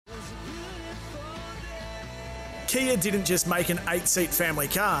Kia didn't just make an 8-seat family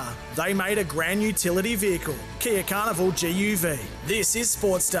car, they made a grand utility vehicle, Kia Carnival GUV. This is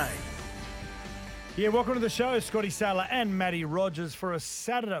Sportsday. Yeah, welcome to the show, Scotty Sattler and Matty Rogers for a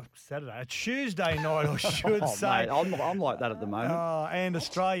a Tuesday night, I should say. Mate, I'm like that at the moment. And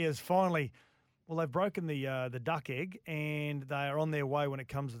Australia's finally, well, they've broken the duck egg and they are on their way when it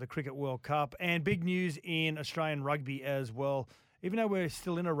comes to the Cricket World Cup. And big news in Australian rugby as well. Even though we're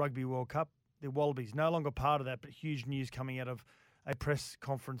still in a Rugby World Cup, the Wallabies no longer part of that, but huge news coming out of a press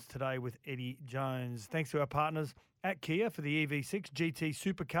conference today with Eddie Jones. Thanks to our partners at Kia for the EV6 GT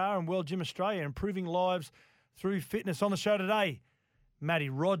Supercar and World Gym Australia, improving lives through fitness. On the show today, Matty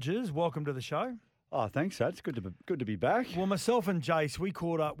Rogers, welcome to the show. Oh, thanks, Sat. It's good to be back. Well, myself and Jace, we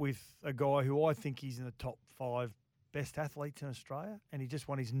caught up with a guy who I think he's in the top 5 best athletes in Australia, and he just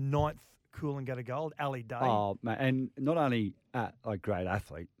won his 9th Coolangatta Gold, Ali Day. Oh, mate, and not only a great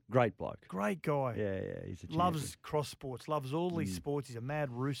athlete, great bloke. Great guy. Yeah, he's a champion. Loves cross sports, loves all these sports. He's a mad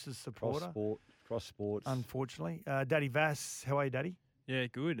Roosters supporter. Cross sports. Unfortunately. Daddy Vass, how are you, Daddy? Yeah,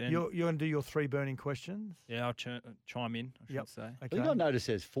 good. And You're going to do your 3 burning questions? yeah, I'll chime in, I should say. Okay. I think I noticed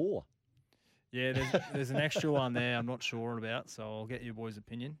there's 4. Yeah, there's an extra one there I'm not sure about, so I'll get your boys'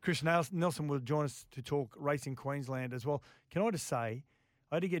 opinion. Chris Nelson will join us to talk Racing Queensland as well. Can I just say,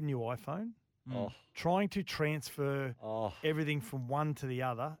 I had to get a new iPhone. Oh. Trying to transfer everything from one to the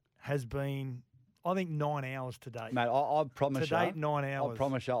other has been, I think, 9 hours to date. Mate, I promise you. To date, 9 hours. I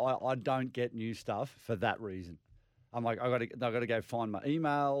promise you, I don't get new stuff for that reason. I'm like, I got to go find my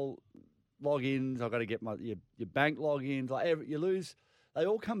email logins. I got to get your bank logins. Like you lose, they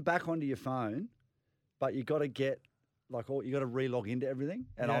all come back onto your phone, but you got to get you got to re-log into everything.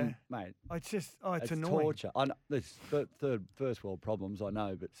 And mate, it's it's annoying. Torture. I know, there's first world problems. I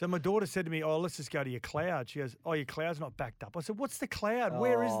know, but so my daughter said to me, "Oh, let's just go to your cloud." She goes, "Oh, your cloud's not backed up." I said, "What's the cloud?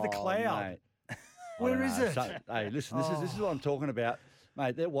 Where is the cloud? Mate. Where is it?" So, hey, listen, this is what I'm talking about.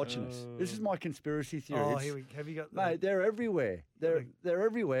 Mate, they're watching us. This is my conspiracy theory. Oh, have you got? Mate, they're everywhere. They're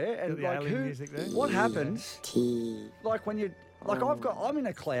everywhere. And the alien music there? What happens? Like when you, I'm in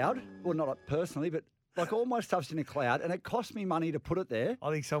a cloud. Well, not personally, but like all my stuff's in a cloud, and it costs me money to put it there.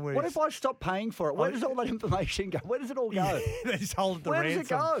 I think somewhere. What if I stop paying for it? Where does all that information go? Where does it all go? Yeah, they just hold it the Where ransom.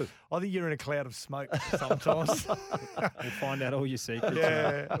 does it go? I think you're in a cloud of smoke sometimes. We'll find out all your secrets.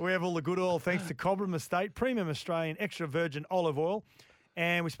 Yeah, we have all the good oil thanks to Cobram Estate, premium Australian extra virgin olive oil.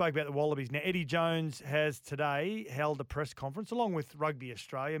 And we spoke about the Wallabies. Now, Eddie Jones has today held a press conference along with Rugby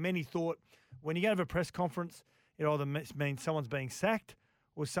Australia. Many thought when you go to a press conference, it either means someone's being sacked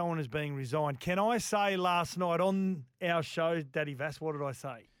or someone is being resigned. Can I say last night on our show, Daddy Vass, what did I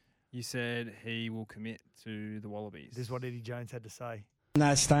say? You said he will commit to the Wallabies. This is what Eddie Jones had to say.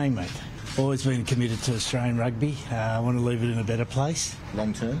 No, staying, mate. Always been committed to Australian rugby. I want to leave it in a better place.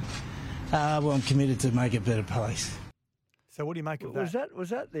 Long term? Well, I'm committed to make it a better place. So what do you make of that? Was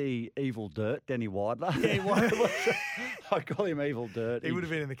that the evil dirt, Danny Widler? Yeah, he was. I call him evil dirt. He would have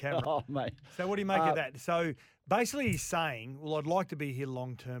been in the camera. Oh, mate. So what do you make of that? So basically he's saying, well, I'd like to be here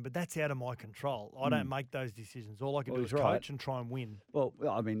long term, but that's out of my control. I don't make those decisions. All I can do is coach and try and win. Well,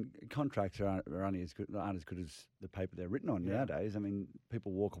 I mean, contracts aren't as good as the paper they're written on nowadays. I mean,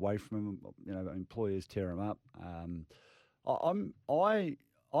 people walk away from them. Employers tear them up.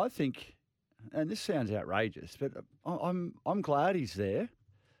 I think. And this sounds outrageous, but I'm glad he's there,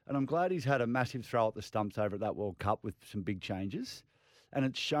 and I'm glad he's had a massive throw at the stumps over at that World Cup with some big changes, and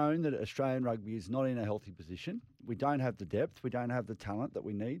it's shown that Australian rugby is not in a healthy position. We don't have the depth, we don't have the talent that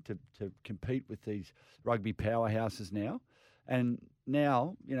we need to compete with these rugby powerhouses now, and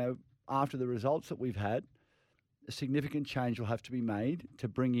now after the results that we've had, a significant change will have to be made to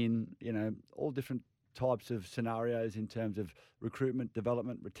bring in all different types of scenarios in terms of recruitment,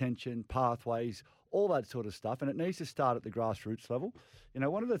 development, retention, pathways, all that sort of stuff. And it needs to start at the grassroots level.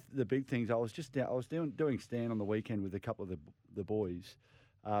 One of the big things, I was doing Stan on the weekend with a couple of the boys.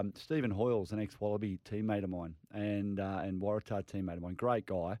 Stephen Hoyle's an ex-Wallaby teammate of mine and Waratah teammate of mine. Great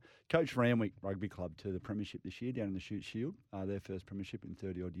guy. Coached Randwick Rugby Club to the premiership this year down in the Shute Shield. Their first premiership in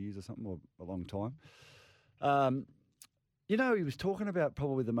 30-odd years or something, or a long time. He was talking about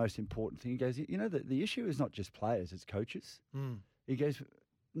probably the most important thing. He goes, the issue is not just players, it's coaches. He goes,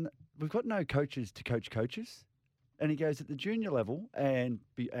 we've got no coaches to coach coaches. And he goes, at the junior level and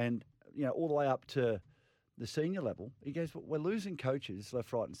all the way up to the senior level, he goes, we're losing coaches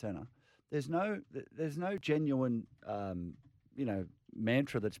left, right and centre. There's no genuine,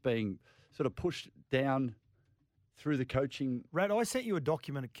 mantra that's being sort of pushed down through the coaching. Rad, I sent you a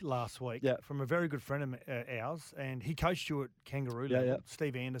document last week from a very good friend of ours, and he coached you at Kangaroo level,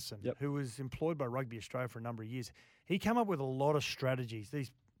 Steve Anderson, who was employed by Rugby Australia for a number of years. He came up with a lot of strategies,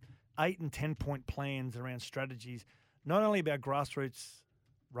 these 8 and 10 point plans around strategies, not only about grassroots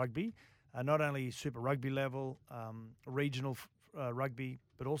rugby, not only Super Rugby level, regional rugby,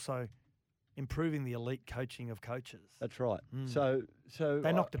 but also improving the elite coaching of coaches. That's right. Mm. So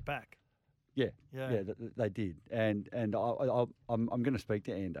They knocked it back. Yeah, they did, and I'm going to speak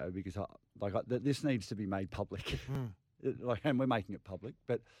to Ando because this needs to be made public, and we're making it public.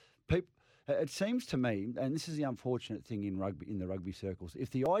 But it seems to me, and this is the unfortunate thing in the rugby circles, if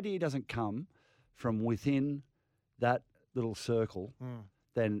the idea doesn't come from within that little circle,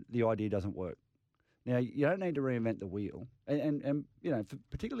 then the idea doesn't work. Now, you don't need to reinvent the wheel, and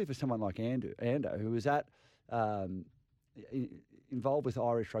particularly for someone like Ando, who was involved with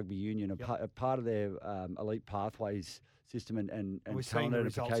Irish Rugby Union, a part of their elite pathways system and we're seeing the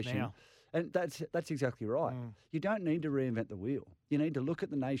results now. And that's exactly right. You don't need to reinvent the wheel. You need to look at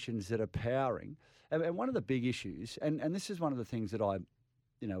the nations that are powering. And one of the big issues, and this is one of the things that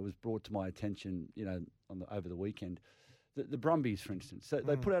was brought to my attention, over the weekend. The Brumbies, for instance, so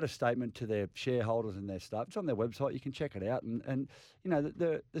they put out a statement to their shareholders and their staff. It's on their website. You can check it out. And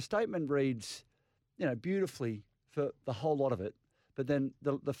the statement reads, beautifully for the whole lot of it. But then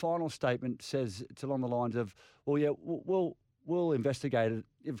the final statement says it's along the lines of, well, yeah, we'll investigate it.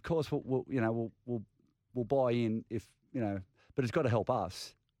 Of course, we'll buy in if but it's got to help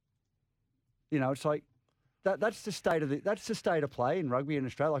us. It's like that's the state of play in rugby in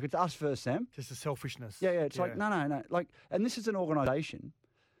Australia. Like, it's us versus them. Just a selfishness. Yeah. It's like no. Like, and this is an organisation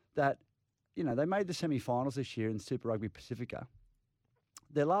that they made the semi-finals this year in Super Rugby Pacifica.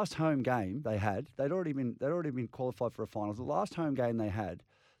 Their last home game they'd already been qualified for a finals. The last home game they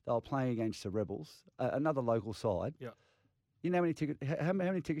were playing against the Rebels, another local side. Yeah. You know how many tickets? How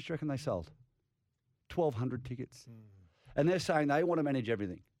many tickets do you reckon they sold? 1,200 tickets. And they're saying they want to manage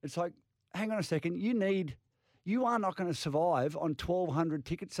everything. It's like, hang on a second. You are not going to survive on 1,200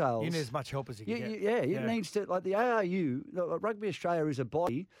 ticket sales. You need as much help as you can get. It needs to, like the ARU, Rugby Australia is a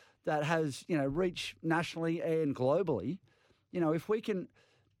body that has, reach nationally and globally. If we can,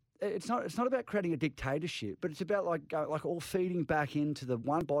 it's not about creating a dictatorship, but it's about like all feeding back into the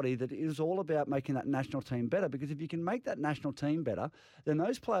one body that is all about making that national team better. Because if you can make that national team better, then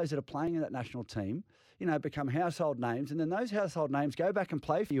those players that are playing in that national team, become household names, and then those household names go back and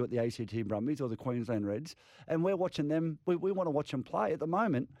play for you at the ACT Brumbies or the Queensland Reds, and we're watching them. We want to watch them play. At the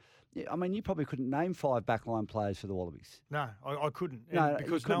moment, I mean, you probably couldn't name 5 backline players for the Wallabies. No, I couldn't. No,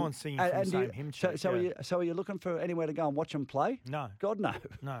 because no one's singing from the same hymn sheet. So are you looking for anywhere to go and watch them play? No. God, no.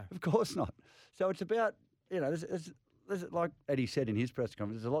 No. Of course not. So it's about, there's like Eddie said in his press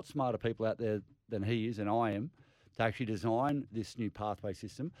conference, there's a lot smarter people out there than he is and I am to actually design this new pathway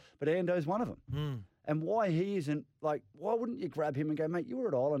system. But Ando's one of them. And why he isn't, why wouldn't you grab him and go, mate, you were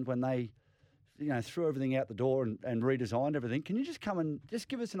at Ireland when they threw everything out the door and redesigned everything. Can you just come and just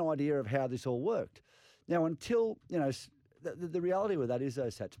give us an idea of how this all worked? Now, until, the reality with that is, though,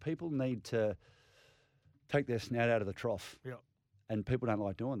 Sats, people need to take their snout out of the trough. Yeah. And people don't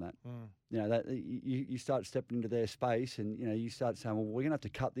like doing that. You start stepping into their space and, you start saying, well, we're going to have to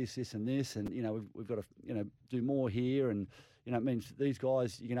cut this, and this, and, we've got to, do more here. And, it means these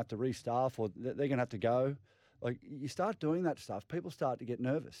guys, you're going to have to restaff or they're going to have to go. Like, you start doing that stuff, people start to get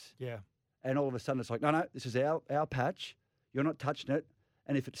nervous. Yeah. And all of a sudden it's like, no, this is our patch. You're not touching it.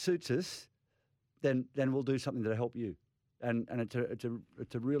 And if it suits us, then we'll do something to help you. And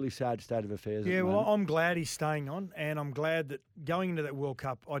it's a really sad state of affairs. Yeah, well, I'm glad he's staying on, and I'm glad that going into that World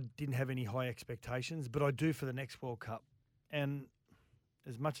Cup, I didn't have any high expectations, but I do for the next World Cup. And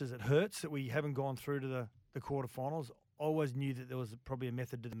as much as it hurts that we haven't gone through to the quarterfinals, I always knew that there was probably a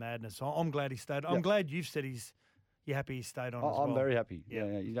method to the madness. So I'm glad he stayed. I'm glad you've said you're happy he stayed on as well. I'm very happy.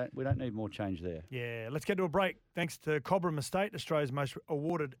 Yeah. We don't need more change there. Yeah, let's get to a break. Thanks to Cobram Estate, Australia's most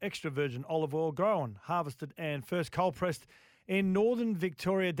awarded extra virgin olive oil, grown, harvested and first cold pressed in northern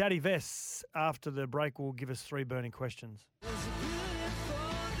Victoria. Daddy Vess, after the break, will give us 3 burning questions.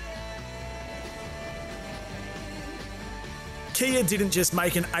 Kia didn't just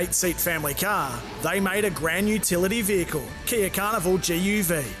make an 8-seat family car, they made a grand utility vehicle, Kia Carnival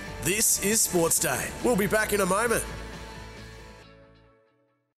GUV. This is Sportsday. We'll be back in a moment.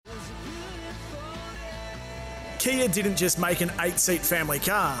 Kia didn't just make an 8-seat family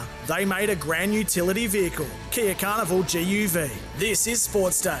car, they made a grand utility vehicle, Kia Carnival GUV. This is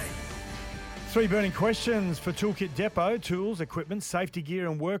Sportsday. 3 burning questions for Toolkit Depot, tools, equipment, safety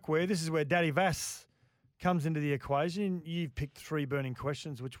gear and workwear. This is where Daddy Vass comes into the equation. You've picked 3 burning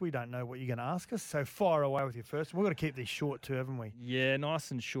questions, which we don't know what you're going to ask us. So fire away with your first. We've got to keep these short too, haven't we? Yeah, nice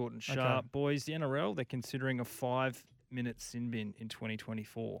and short and sharp. Okay. Boys, the NRL, they're considering a 5-minute sin bin in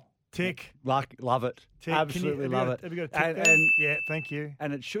 2024. Tick. Love it. Tick. Absolutely love it. Have you got a tick there? And Yeah, thank you.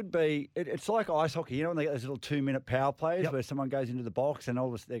 And it should be, it's like ice hockey, you know, when they get those little 2-minute power plays Yep. where someone goes into the box and all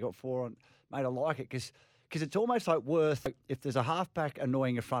of a sudden they got 4 on. Mate, I like it because it's almost like worth, like, if there's a halfback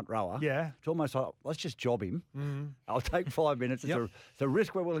annoying a front rower, Yeah. it's almost like, let's just job him. Mm-hmm. I'll take 5 minutes. Yep. It's a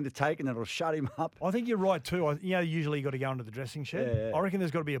risk we're willing to take and it'll shut him up. I think you're right too. Usually you got to go into the dressing shed. Yeah. I reckon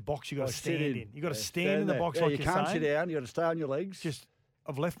there's got to be a box you got to Sit stand in. You got to Yeah, stand in the there. box Yeah, like you you're can't saying. sit down. You got to stay on your legs. Just,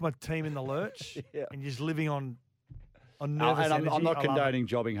 I've left my team in the lurch Yeah. and just living on And nervous I'm energy. not I love it. condoning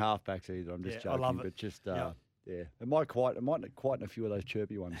jobbing halfbacks either. I'm just Yeah, I joking, love it. but just Yeah. yeah, it might quieten a few of those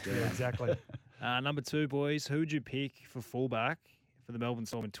chirpy ones. Yeah, exactly. Number 2, boys. Who would you pick for fullback for the Melbourne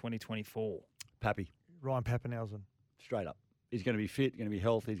Storm in 2024? Pappy, Ryan Pappenhausen. straight up. He's going to be fit, going to be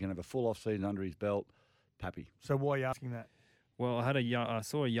healthy, he's going to have a full off season under his belt. Pappy. So why are you asking that? Well, I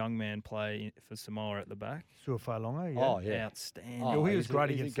saw a young man play for Samoa at the back. Suafalonga, yeah. Oh, yeah. Outstanding. Oh, he was he's great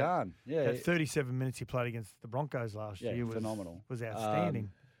he's against a gun. Yeah, That 37 minutes he played against the Broncos last yeah, year was phenomenal. Was outstanding.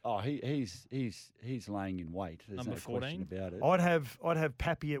 He's laying in weight. There's Number no 14? question about it. I'd have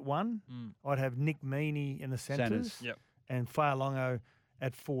Pappy at 1. I'd have Nick Meaney in the centres. Yep. And Fa'alongo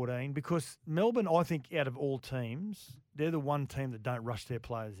at 14 because Melbourne, I think, out of all teams, they're the one team that don't rush their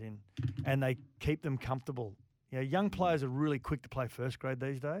players in and they keep them comfortable. You know, young players are really quick to play first grade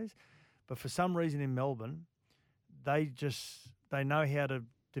these days, but for some reason in Melbourne, they know how to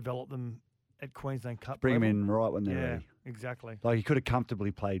develop them at Queensland Cup Bring him level. in right when they're Yeah, ready. exactly. Like he could have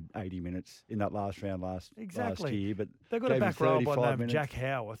comfortably played 80 minutes in that last round last year, but They've got a gave him back row by the 35 name of minutes. Jack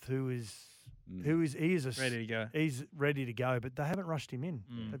Howarth, Ready to go. He's ready to go, but they haven't rushed him in.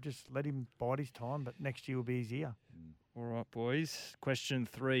 Mm. They've just let him bide his time, but next year will be his year. All right, boys. Question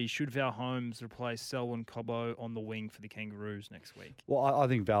 3. Should Val Holmes replace Selwyn Cobbo on the wing for the Kangaroos next week? Well, I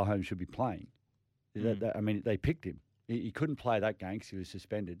think Val Holmes should be playing. I mean, they picked him. He couldn't play that game because he was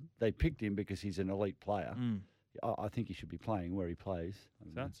suspended. They picked him because he's an elite player. I think he should be playing where he plays.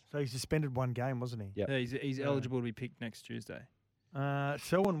 So he suspended one game, wasn't he? Yep. Yeah, he's eligible to be picked next Tuesday.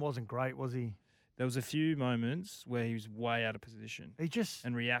 Selwyn wasn't great, was he? There was a few moments where he was way out of position He just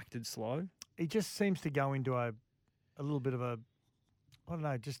reacted slow. he just seems to go into a little bit of a, I don't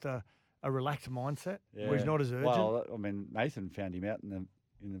know, just a relaxed mindset where he's not as urgent. Well, I mean, Nathan found him out in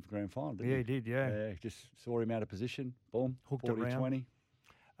the grand final, didn't yeah, he? he did, yeah. Just saw him out of position. Boom. Hooked it 40-20.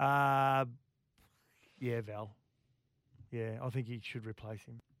 Yeah, Val. Yeah, I think he should replace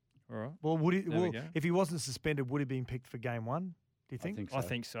him. All right. Well, would he? There we Well, go. if he wasn't suspended, would he have been picked for game 1? Do you think? so. I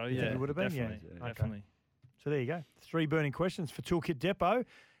think so, You yeah. think it would have been? Yeah. Definitely. Okay. Definitely. So there you go. 3 burning questions for Toolkit Depot.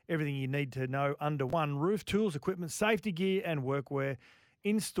 Everything you need to know under one roof: tools, equipment, safety gear, and workwear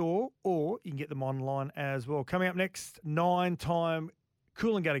in store, or you can get them online as well. Coming up next, 9-time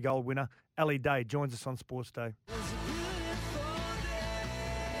Coolangatta Gold winner Ali Day joins us on Sports Day.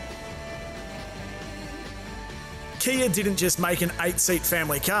 Kia didn't just make an 8-seat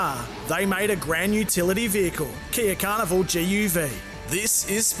family car, they made a grand utility vehicle, Kia Carnival GUV. This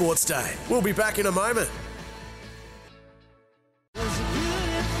is Sports Day. We'll be back in a moment.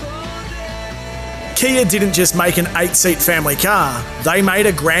 Kia didn't just make an 8-seat family car, they made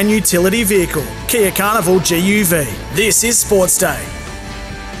a grand utility vehicle, Kia Carnival GUV. This is Sports Day.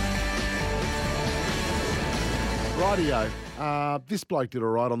 Rightio. This bloke did all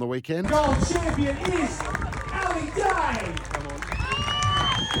right on the weekend. Gold champion is Ali Day.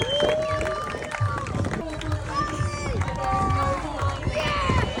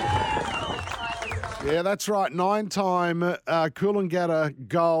 Yeah, that's right. 9-time Coolangatta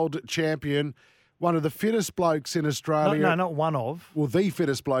Gold champion. One of the fittest blokes in Australia. Not one of. Well, the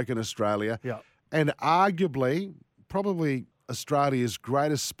fittest bloke in Australia. Yeah. And arguably, probably Australia's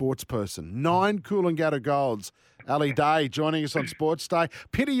greatest sports person. 9 Coolangatta Golds. Ali Day joining us on Sports Day.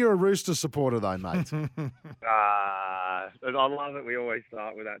 Pity you're a Rooster supporter though, mate. I love it. We always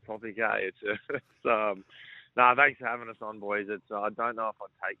start with that topic, eh? Thanks for having us on, boys. I don't know if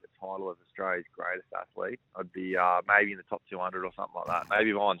I'd take the title of Australia's greatest athlete. I'd be maybe in the top 200 or something like that.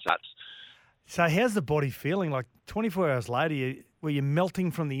 Maybe mine chats. So how's the body feeling? Like 24 hours later, were you melting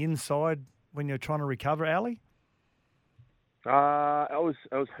from the inside when you're trying to recover, Ali? I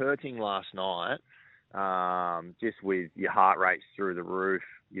was hurting last night. Just with your heart rates through the roof.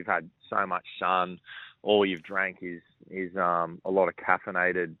 You've had so much sun. All you've drank is a lot of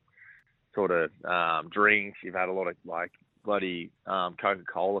caffeinated sort of drinks. You've had a lot of like bloody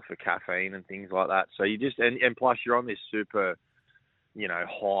Coca-Cola for caffeine and things like that. So you just and plus you're on this super,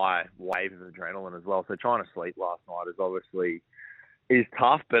 high wave of adrenaline as well. So trying to sleep last night is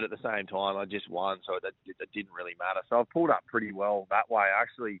tough, but at the same time I just won, so that didn't really matter. So I've pulled up pretty well that way. I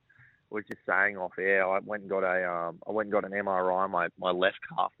actually was just saying off air, I went and got an MRI on my left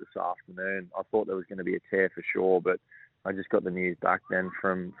calf this afternoon. I thought there was going to be a tear for sure, but I just got the news back then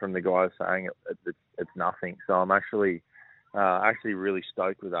from the guys saying it's nothing. So I'm actually really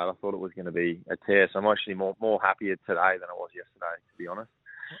stoked with that. I thought it was going to be a tear, so I'm actually more happier today than I was yesterday, to be honest.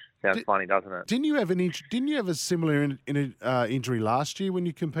 Sounds funny, doesn't it? Didn't you have a similar injury last year when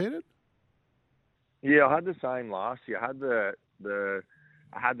you competed? Yeah, I had the same last year. I had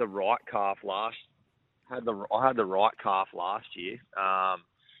I had the right calf last. I had the right calf last year,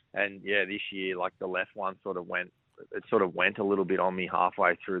 and yeah, this year like the left one sort of went a little bit on me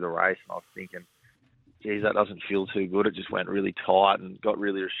halfway through the race, and I was thinking, geez, that doesn't feel too good. It just went really tight and got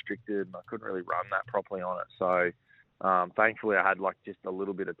really restricted, and I couldn't really run that properly on it. So thankfully, I had like just a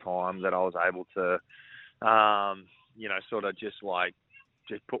little bit of time that I was able to, sort of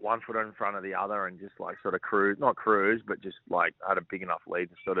just put one foot in front of the other and just like sort of not cruise, but just like I had a big enough lead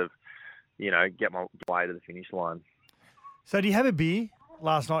to sort of, get my way to the finish line. So do you have a beer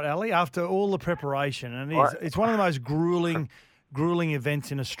last night, Ali, after all the preparation? And it's one of the most grueling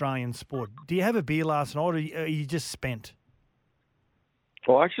events in Australian sport. Do you have a beer last night, or are you just spent?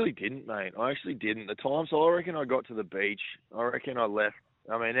 Well, I actually didn't, mate. The time, so I reckon I got to the beach. I reckon I left.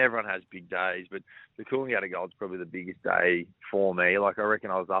 I mean, everyone has big days, but the Coolangatta Gold's probably the biggest day for me. Like, I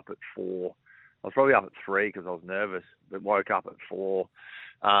reckon I was up at 4. I was probably up at 3 because I was nervous, but woke up at 4,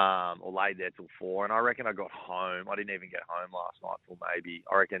 or laid there till 4. And I reckon I got home. I didn't even get home last night till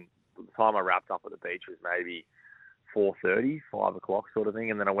I reckon the time I wrapped up at the beach was maybe 4:30, 5 o'clock sort of thing.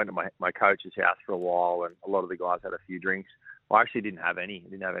 And then I went to my coach's house for a while, and a lot of the guys had a few drinks. I actually didn't have any. I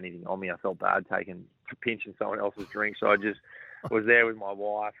didn't have anything on me. I felt bad pinching someone else's drink. So I just was there with my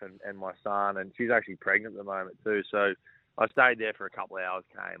wife and my son, and she's actually pregnant at the moment too. So I stayed there for a couple of hours,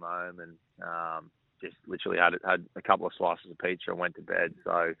 came home, and just literally had a couple of slices of pizza and went to bed.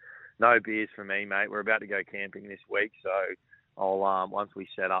 So no beers for me, mate. We're about to go camping this week, so I'll once we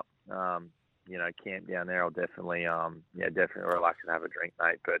set up, camp down there, I'll definitely relax and have a drink,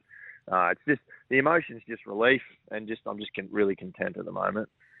 mate. But it's just the emotions, just relief, and I'm just really content at the moment.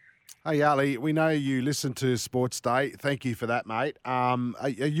 Hey, Ali, we know you listen to Sportsday. Thank you for that, mate. Are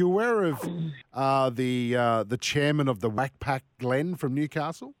you aware of the chairman of the Whack Pack, Glenn from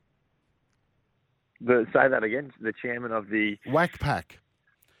Newcastle? Say that again. The chairman of the Whack Pack.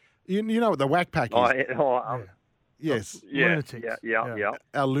 You know what the Whack Pack is? Yes. Yeah. Lunatics. Yeah.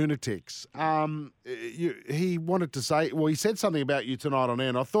 Our lunatics. He wanted to say, he said something about you tonight on air,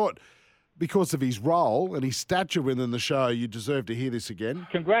 and I thought, because of his role and his stature within the show, you deserve to hear this again.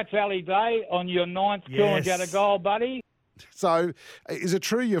 Congrats, Ali Day, on your 9th Coolangatta goal, buddy. So, is it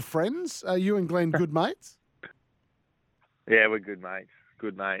true you're friends? Are you and Glenn good mates? Yeah, we're good mates.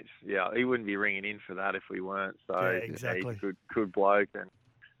 Good mates. Yeah, he wouldn't be ringing in for that if we weren't. So yeah, exactly. He's a good bloke, and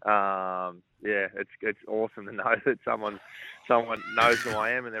it's awesome to know that someone knows who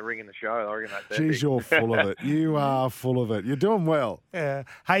I am and they're ringing the show. I reckon that's epic. Jeez, you're full of it. You are full of it. You're doing well. Yeah.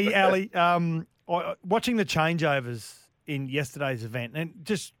 Hey, Ali, watching the changeovers in yesterday's event, and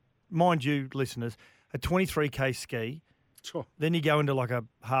just mind you, listeners, a 23K ski, Sure. Then you go into like a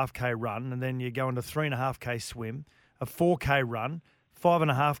half K run, and then you go into 3.5K swim, a 4K run,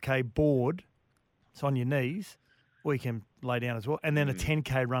 5.5K board. It's on your knees, or you can lay down as well, and then a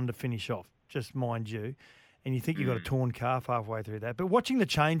 10K run to finish off. Just mind you. And you think you've got a torn calf halfway through that. But watching the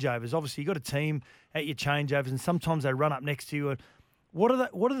changeovers, obviously you've got a team at your changeovers, and sometimes they run up next to you. And what are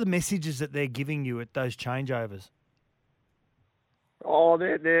the messages that they're giving you at those changeovers? Oh,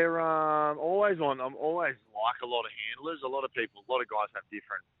 they're always on. I'm always like a lot of handlers. A lot of guys have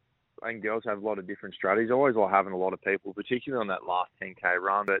different, and girls have a lot of different strategies. I always like having a lot of people, particularly on that last 10K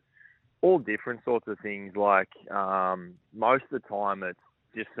run, but all different sorts of things. Like most of the time, it's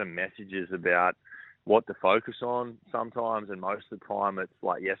just some messages about what to focus on sometimes, and most of the time it's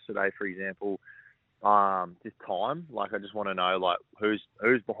like yesterday, for example, just time. Like I just want to know like who's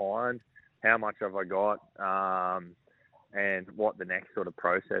behind, how much have I got, and what the next sort of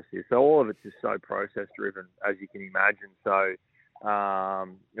process is. So all of it's just so process driven, as you can imagine. So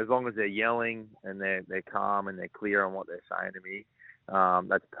as long as they're yelling and they're calm and they're clear on what they're saying to me,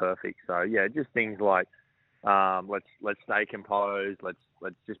 that's perfect. So yeah, just things like let's stay composed, let's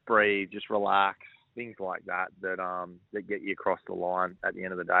just breathe, just relax, things like that get you across the line at the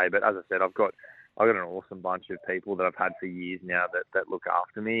end of the day. But as I said, I've got an awesome bunch of people that I've had for years now that look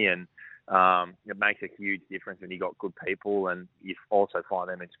after me, and it makes a huge difference when you got good people, and you also find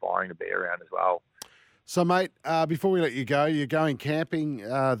them inspiring to be around as well. So, mate, before we let you go, you're going camping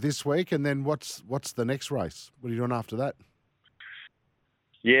this week, and then what's the next race? What are you doing after that?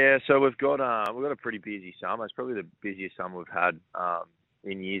 Yeah, so we've got a pretty busy summer. It's probably the busiest summer we've had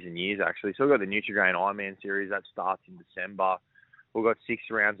in years and years, actually. So we've got the Nutrigrain Ironman series that starts in December. We've got 6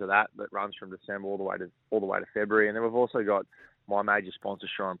 rounds of that runs from December all the way to February, and then we've also got my major sponsor,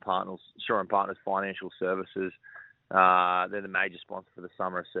 Shaw and Partners Financial Services. They're the major sponsor for the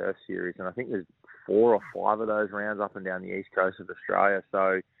Summer Surf Series, and I think there's 4 or 5 of those rounds up and down the east coast of Australia.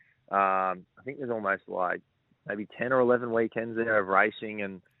 So I think there's almost like maybe 10 or 11 weekends there of racing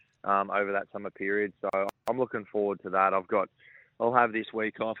and over that summer period. So I'm looking forward to that. I'll have this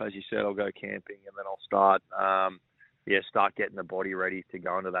week off, as you said. I'll go camping, and then I'll start getting the body ready to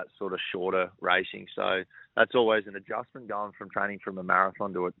go into that sort of shorter racing. So that's always an adjustment, going from training from a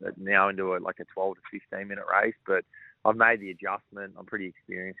marathon to now into like a 12 to 15 minute race. But I've made the adjustment. I'm pretty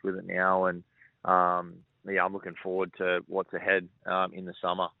experienced with it now, and I'm looking forward to what's ahead in the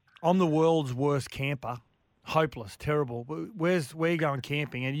summer. I'm the world's worst camper. Hopeless, terrible. Where are you going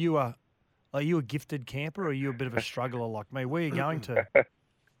camping? And are you a gifted camper, or are you a bit of a struggler like me? Where are you going to?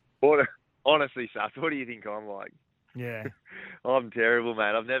 Honestly, Sats, what do you think I'm like? Yeah. I'm terrible,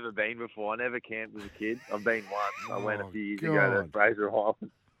 mate. I've never been before. I never camped as a kid. I've been once. I went a few years ago to Fraser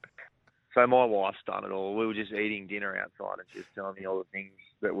Island. So my wife's done it all. We were just eating dinner outside and just telling me all the things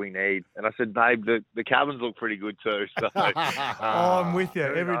that we need. And I said, babe, the cabins look pretty good too. So I'm with you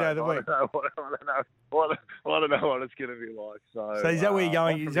every day of the week. I don't know what it's going to be like. So is that where you're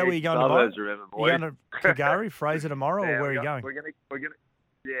going? Is that where you're going suburbs, tomorrow? Remember, boy. You're going to Kagari, Fraser tomorrow, or where are you going? We're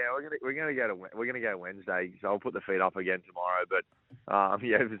gonna go Wednesday. So I'll put the feet up again tomorrow. But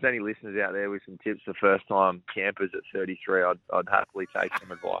if there's any listeners out there with some tips for first time campers at 33, I'd happily take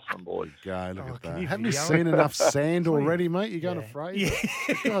some advice on board. Go, look at that. Haven't you seen enough sand already, mate? You're going to Fraser?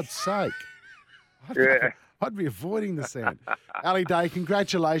 Yeah. For God's sake. I'd be avoiding the sand. Ali Day,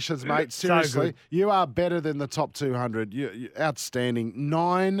 congratulations, mate. Seriously, you are better than the top 200. You're outstanding.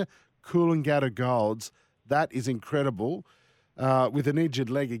 9 Coolangatta golds. That is incredible. With an injured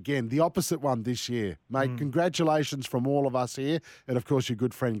leg again, the opposite one this year. Mate, congratulations from all of us here, and of course your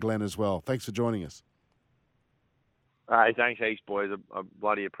good friend Glenn as well. Thanks for joining us. Hey, thanks heaps, boys. I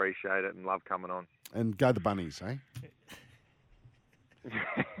bloody appreciate it and love coming on. And go the Bunnies, eh?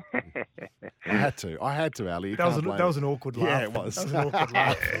 I had to, Ali. That was an awkward laugh. Yeah, it was. That was an awkward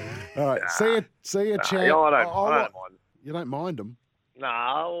laugh. All right, see you, champ. I don't mind. You don't mind them?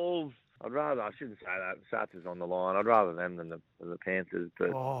 No, I shouldn't say that. Sats is on the line. I'd rather them than the Panthers.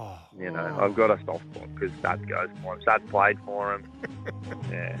 But, I've got a soft spot because Sats goes for him. Sats played for him.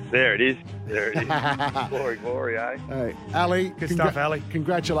 Yeah, there it is. Glory, eh? Hey, Ali. Good stuff, Ali.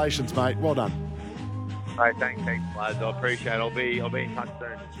 Congratulations, mate. Well done. Hey, thanks, lads. I appreciate it. I'll be in touch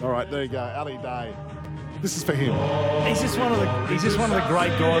soon. All right, there you go. Ali Day. This is for him. He's just one of the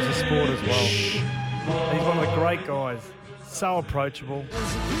great guys of sport as well. He's one of the great guys. So approachable.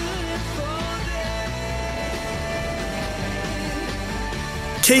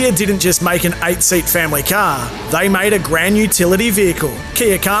 Kia didn't just make an 8-seat family car, they made a grand utility vehicle,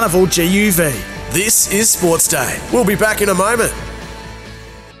 Kia Carnival GUV. This is Sportsday. We'll be back in a moment.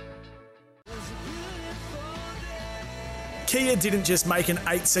 Kia didn't just make an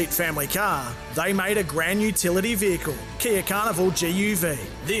 8-seat family car, they made a grand utility vehicle, Kia Carnival GUV.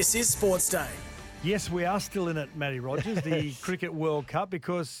 This is Sportsday. Yes, we are still in it, Matty Rogers, the Cricket World Cup,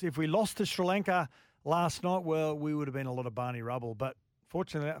 because if we lost to Sri Lanka last night, well, we would have been a lot of Barney rubble. But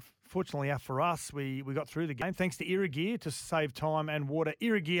fortunately for us, we got through the game thanks to Irrigear to save time and water.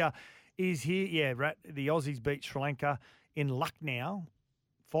 Irrigear is here. Yeah, the Aussies beat Sri Lanka in Lucknow,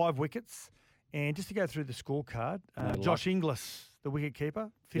 5 wickets. And just to go through the scorecard, Josh Inglis, the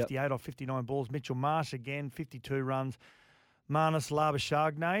wicketkeeper, 58 off 59 balls. Mitchell Marsh again, 52 runs. Marnus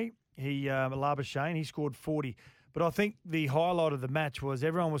Labuschagne, he scored 40. But I think the highlight of the match was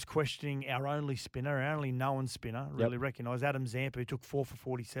everyone was questioning our only spinner, our only known spinner, really recognised, Adam Zampa, who took 4 for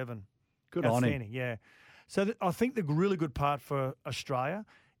 47. Good on him. Yeah. So I think the really good part for Australia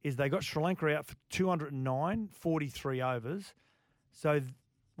is they got Sri Lanka out for 209, 43 overs. So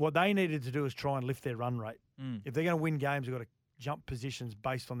what they needed to do is try and lift their run rate. If they're going to win games, they've got to jump positions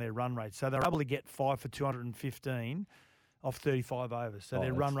based on their run rate. So they're able to get 5 for 215 off 35 overs. So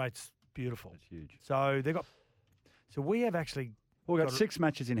their run rate's beautiful. That's huge. So they've got... So we have actually... We've got 6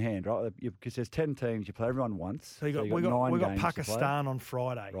 matches in hand, right? Because there's 10 teams. You play everyone once. So we got Pakistan on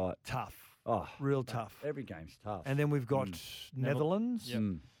Friday. Right. Tough. Oh, real tough. Every game's tough. And then we've got Netherlands.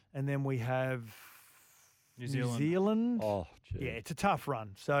 And then we have New Zealand. Oh, gee. Yeah, it's a tough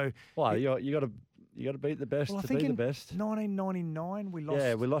run. So you got to beat the best to be the best. 1999 we lost.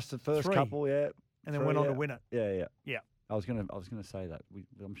 Yeah, we lost the first 3, couple. Yeah, and then went on to win it. Yeah. I was gonna say that.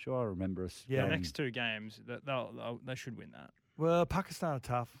 I'm sure I remember us. Yeah, next 2 games they should win that. Well, Pakistan are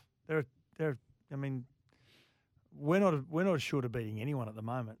tough. They're. I mean, we're not short of beating anyone at the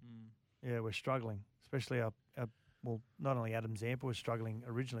moment. Yeah, we're struggling, especially our not only Adam Zampa was struggling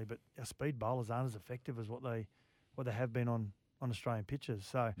originally, but our speed bowlers aren't as effective as what they have been on Australian pitches.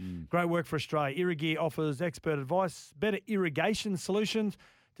 So great work for Australia. Irrigear offers expert advice, better irrigation solutions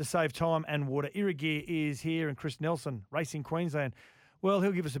to save time and water. Irrigear is here, and Chris Nelson, Racing Queensland. Well,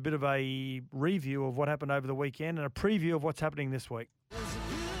 he'll give us a bit of a review of what happened over the weekend and a preview of what's happening this week.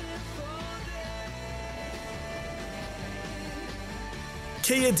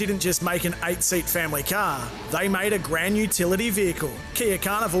 Kia didn't just make an 8-seat family car, they made a grand utility vehicle, Kia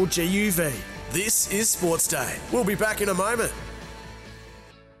Carnival GUV. This is Sportsday. We'll be back in a moment.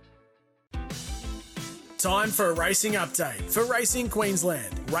 Time for a racing update for Racing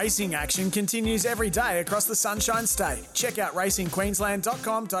Queensland. Racing action continues every day across the Sunshine State. Check out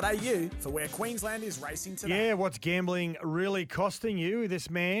racingqueensland.com.au for where Queensland is racing today. Yeah, what's gambling really costing you?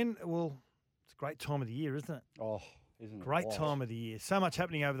 This man, well, it's a great time of the year, isn't it? Oh, isn't it? Great time of the year. So much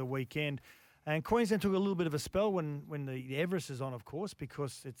happening over the weekend. And Queensland took a little bit of a spell when the Everest is on, of course,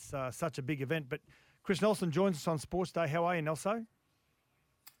 because it's such a big event. But Chris Nelson joins us on Sports Day. How are you, Nelson?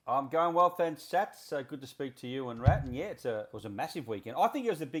 I'm going well, thanks, Sats. Good to speak to you and Rat. And yeah, it was a massive weekend. I think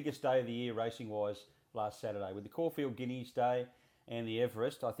it was the biggest day of the year racing-wise last Saturday with the Caulfield Guineas Day and the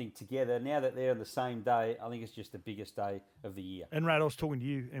Everest. I think together, now that they're on the same day, I think it's just the biggest day of the year. And Rat, I was talking to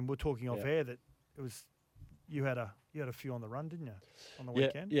you, and we're talking off air that it was you had a few on the run, didn't you, on the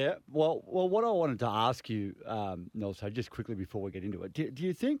weekend? Yeah. Well, what I wanted to ask you, Nelson, just quickly before we get into it, do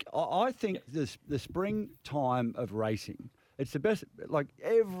you think? I think the springtime of racing. It's the best. Like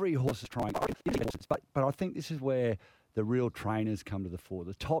every horse is trying, but I think this is where the real trainers come to the fore.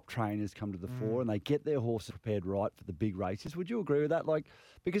 The top trainers come to the fore, and they get their horses prepared right for the big races. Would you agree with that? Like,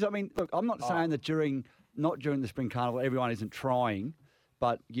 because I mean, look, I'm not saying that not during the spring carnival everyone isn't trying,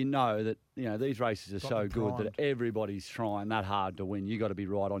 but you know that these races are so good that everybody's trying that hard to win. You got to be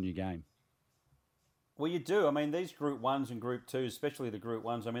right on your game. Well, you do. I mean, these Group 1s and Group 2s, especially the Group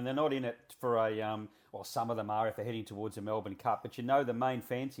 1s, I mean, they're not in it for well, some of them are if they're heading towards the Melbourne Cup, but the main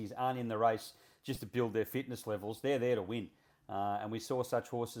fancies aren't in the race just to build their fitness levels. They're there to win. And we saw such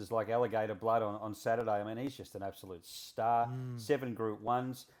horses like Alligator Blood on Saturday. I mean, he's just an absolute star. 7 Group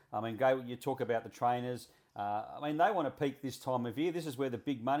 1s. I mean, you talk about the trainers. I mean, they want to peak this time of year. This is where the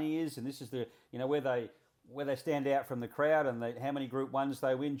big money is, and this is the where they stand out from the crowd and how many Group 1s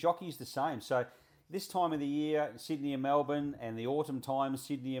they win. Jockeys the same. So this time of the year, Sydney and Melbourne, and the autumn times,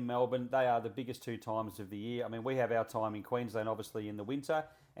 Sydney and Melbourne, they are the biggest 2 times of the year. I mean, we have our time in Queensland, obviously, in the winter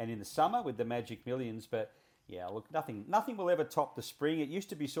and in the summer with the Magic Millions. But, yeah, look, nothing will ever top the spring. It used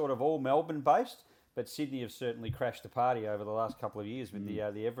to be sort of all Melbourne-based, but Sydney have certainly crashed the party over the last couple of years with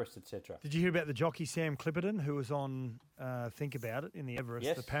the Everest, etc. Did you hear about the jockey Sam Clipperton, who was on Think About It in the Everest?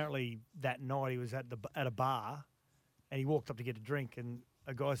 Yes. Apparently that night he was at a bar, and he walked up to get a drink, and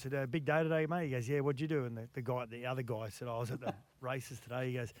a guy said, "Big day today, mate." He goes, "Yeah, what'd you do?" And the other guy said, "I was at the races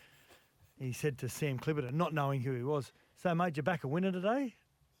today." He said to Sam Clipperton, not knowing who he was, "So, mate, you back a winner today?"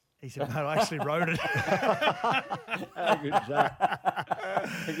 He said, "No, I actually rode it." How good is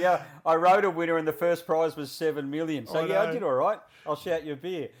that? Yeah, I rode a winner and the first prize was 7 million. So, I did all right. I'll shout you a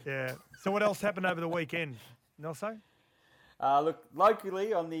beer. Yeah. So what else happened over the weekend, Nelson? Look,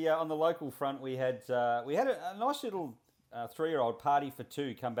 locally on the local front, we had a nice little 3-year-old Party for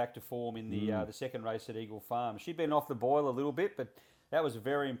Two come back to form in the second race at Eagle Farm. She'd been off the boil a little bit, but that was a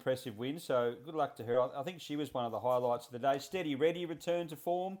very impressive win. So good luck to her. I think she was one of the highlights of the day. Steady Ready returned to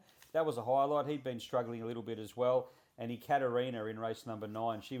form. That was a highlight. He'd been struggling a little bit as well. And Ekaterina in race number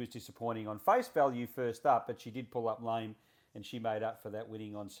 9, she was disappointing on face value first up, but she did pull up lame, and she made up for that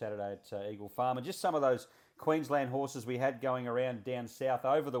winning on Saturday at Eagle Farm. And just some of those Queensland horses we had going around down south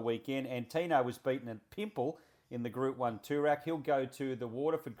over the weekend. Antino was beaten at Pimple in the Group 1 Toorak. He'll go to the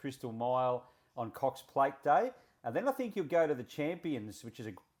Waterford Crystal Mile on Cox Plate Day. And then I think he'll go to the Champions, which is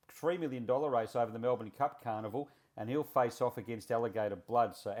a $3 million race over the Melbourne Cup Carnival, and he'll face off against Alligator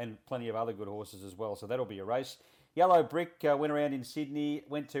Blood, and plenty of other good horses as well. So that'll be a race. Yellow Brick went around in Sydney,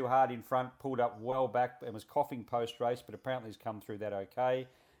 went too hard in front, pulled up well back and was coughing post-race, but apparently he's come through that okay.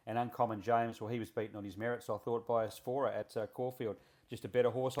 And Uncommon James, well, he was beaten on his merits, I thought, by Asphora at Caulfield. Just a better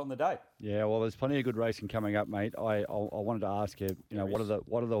horse on the day. Yeah, well, there's plenty of good racing coming up, mate. I wanted to ask you, what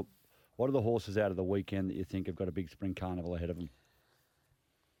are the horses out of the weekend that you think have got a big spring carnival ahead of them?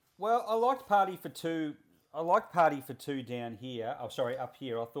 Well, I liked Party for Two. I like Party for Two down here. Oh, sorry, up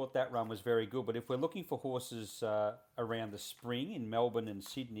here. I thought that run was very good. But if we're looking for horses around the spring in Melbourne and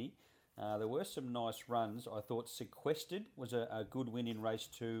Sydney, there were some nice runs. I thought Sequestered was a good win in race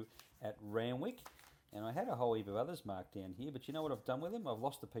 2 at Randwick. And I had a whole heap of others marked down here, but you know what I've done with them? I've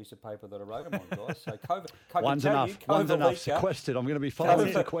lost the piece of paper that I wrote them on, guys. So One's enough. One's enough. Sequestered. I'm going to be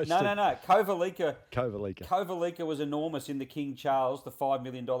following sequestered. No. Kovalika. Kovalika. Kovalika was enormous in the King Charles, the $5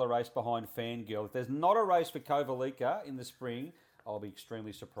 million race behind Fangirl. If there's not a race for Kovalika in the spring, I'll be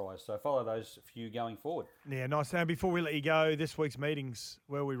extremely surprised. So follow those few going forward. Yeah, nice. And before we let you go, this week's meetings,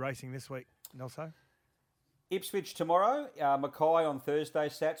 where are we racing this week, Nelson? Ipswich tomorrow, Mackay on Thursday,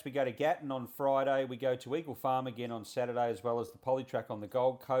 Sats. We go to Gatton on Friday. We go to Eagle Farm again on Saturday, as well as the Polytrack on the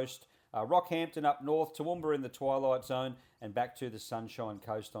Gold Coast. Rockhampton up north, Toowoomba in the Twilight Zone, and back to the Sunshine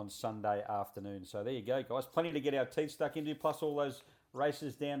Coast on Sunday afternoon. So there you go, guys. Plenty to get our teeth stuck into, plus all those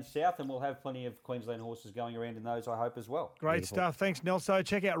races down south, and we'll have plenty of Queensland horses going around in those, I hope, as well. Great stuff. Thanks, Nelson.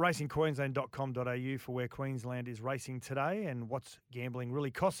 Check out racingqueensland.com.au for where Queensland is racing today and what's gambling really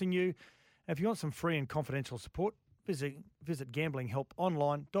costing you. If you want some free and confidential support, visit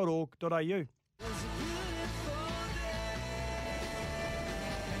gamblinghelponline.org.au.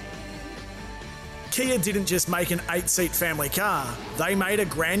 Kia didn't just make an 8-seat family car, they made a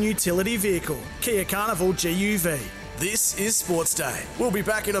grand utility vehicle, Kia Carnival GUV. This is Sports Day. We'll be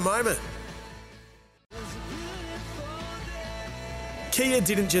back in a moment. Kia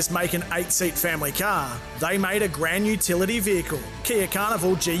didn't just make an 8-seat family car, they made a grand utility vehicle, Kia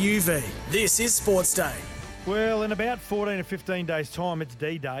Carnival GUV. This is Sports Day. Well, in about 14 to 15 days' time, it's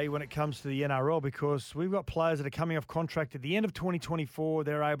D-Day when it comes to the NRL, because we've got players that are coming off contract at the end of 2024.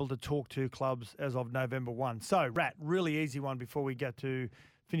 They're able to talk to clubs as of November 1. So, Rat, really easy one before we get to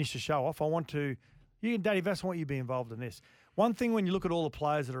finish the show off. You and Daddy Vass, I want you to be involved in this. One thing, when you look at all the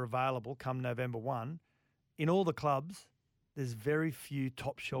players that are available come November 1, in all the clubs, there's very few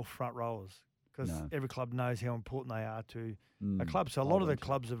top shelf front rowers, because every club knows how important they are to a club. So a lot of the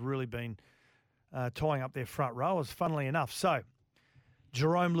clubs have really been tying up their front rowers, funnily enough. So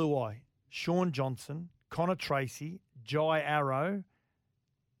Jerome Luai, Sean Johnson, Connor Tracy, Jai Arrow,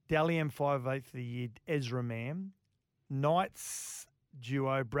 Dally M58 of the year, Ezra Mam, Knights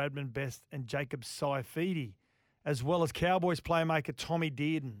duo, Bradman Best and Jacob Saifidi, as well as Cowboys playmaker Tommy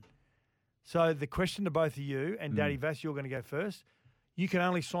Dearden. So the question to both of you, and Daddy Vass, you're going to go first. You can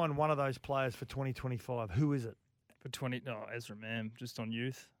only sign one of those players for 2025. Who is it? Ezra Mam, just on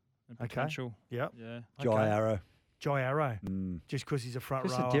youth and potential. Yep. Yeah. Jai Arrow. Jai Arrow, just because he's a front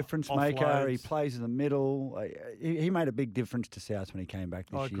rower. Just a difference maker. Offloads. He plays in the middle. He made a big difference to South when he came back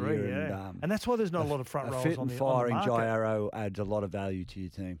this year. I agree, yeah. And that's why there's not a lot of front rowers fit on and the firing market. Jai Arrow adds a lot of value to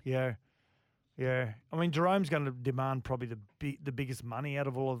your team. Yeah. Yeah. I mean, Jerome's going to demand probably the biggest money out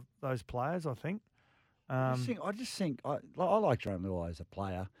of all of those players, I think. I just think I like Jerome Luai as a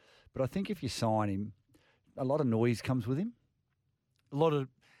player, but I think if you sign him, a lot of noise comes with him.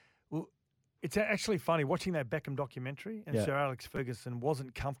 It's actually funny watching that Beckham documentary, and Sir Alex Ferguson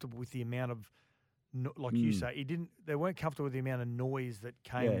wasn't comfortable with the amount of, like you say, they weren't comfortable with the amount of noise that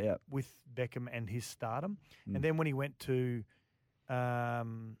came with Beckham and his stardom. And then when he went to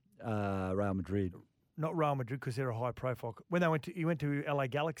Real Madrid, not Real Madrid because they're a high profile. When he went to LA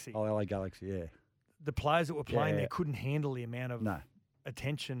Galaxy. Oh, LA Galaxy, yeah. The players that were playing there couldn't handle the amount of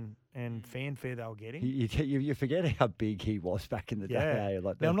attention and fanfare they were getting. You forget how big he was back in the day.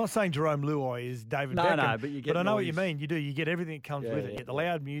 Now, I'm not saying Jerome Luai is David Beckham. No, but you get. But I know what you mean. You do. You get everything that comes with it. You get the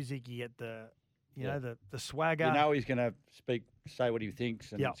loud music. You get the, the swagger. You know he's going to say what he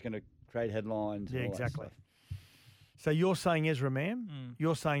thinks, and it's going to create headlines. Yeah, and all exactly. That stuff. So you're saying Ezra Mam.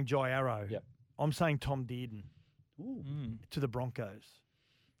 You're saying Jai Arrow. Yep. I'm saying Tom Dearden to the Broncos.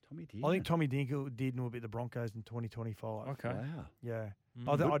 Tommy Dearden. I think Tommy Dearden will be at the Broncos in 2025. Okay. Wow. Yeah.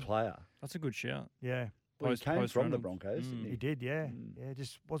 Good player. That's a good shout. Yeah. Well, he came from the Broncos. Didn't he? He did, yeah. Yeah,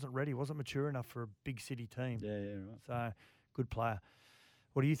 just wasn't ready, wasn't mature enough for a big city team. Yeah, right. So, good player.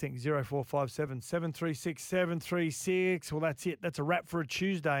 What do you think? 0457 736 736. Well, that's it. That's a wrap for a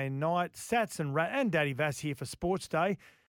Tuesday night. Sats and Daddy Vass here for Sports Day.